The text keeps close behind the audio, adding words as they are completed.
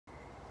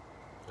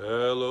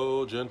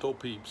Hello, gentle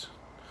peeps.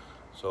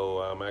 So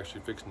I'm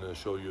actually fixing to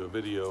show you a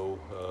video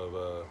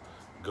of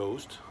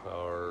Ghost,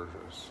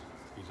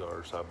 he's our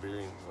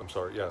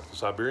the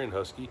Siberian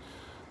Husky.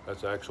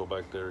 That's Axl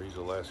back there. He's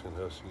Alaskan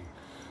Husky.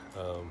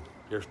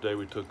 Yesterday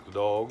we took the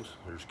dogs.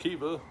 There's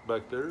Kiva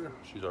back there.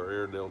 She's our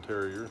Airedale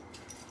Terrier.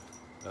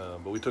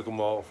 But we took them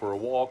all for a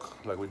walk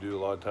like we do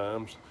a lot of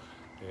times.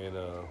 And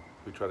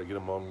we try to get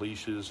them on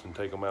leashes and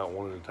take them out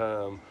one at a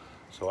time.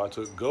 So I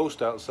took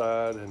Ghost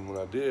outside, and when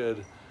I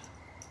did,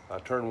 I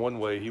turned one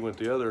way, he went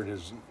the other, and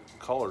his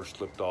collar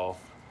slipped off,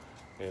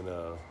 and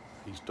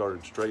he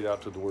started straight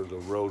out to where the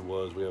road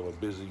was. We have a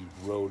busy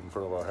road in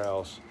front of our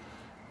house,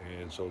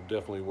 and so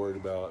definitely worried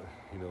about,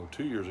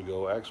 2 years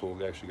ago,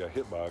 Axl actually got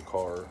hit by a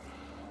car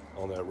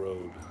on that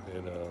road,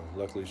 and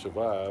luckily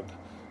survived.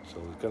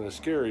 So it's kind of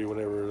scary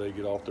whenever they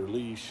get off their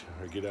leash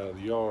or get out of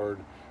the yard,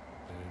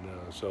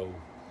 and so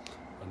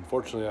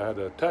unfortunately I had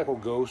to tackle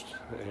Ghost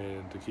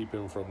and to keep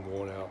him from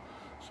going out.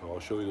 So I'll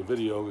show you the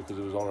video because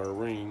it was on our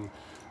ring.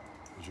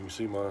 As you can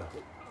see, my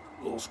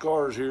little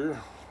scars here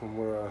from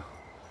where I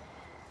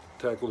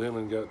tackled him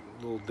and got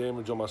a little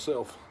damage on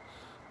myself.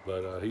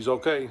 But he's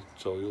okay,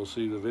 so you'll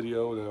see the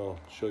video and then I'll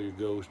show you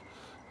Ghost.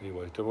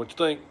 Anyway, tell me what you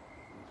think.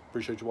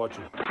 Appreciate you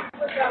watching.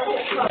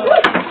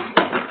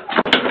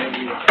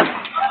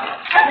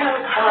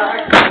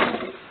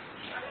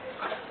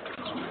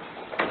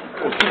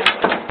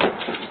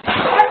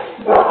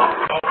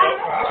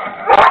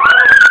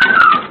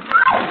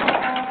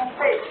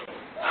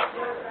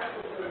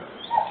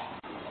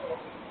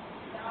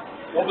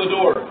 Open the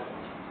door.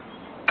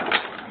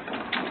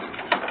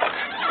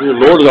 Dear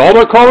Lord, did all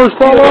my collars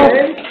fall off?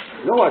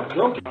 No, I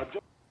jumped.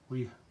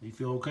 You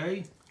feel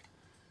okay?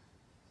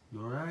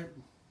 You alright?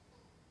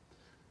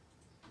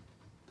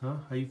 Huh?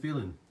 How you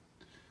feeling?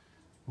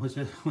 What's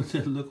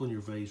that look on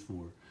your face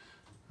for?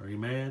 Are you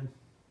mad?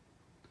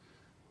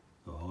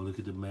 Oh, look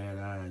at the mad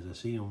eyes. I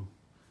see them.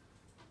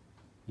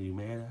 Are you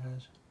mad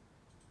eyes?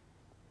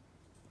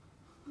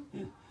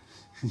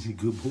 You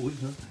good boy,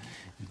 huh?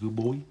 You good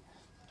boy?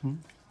 Hmm?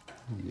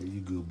 Yeah, you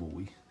good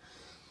boy.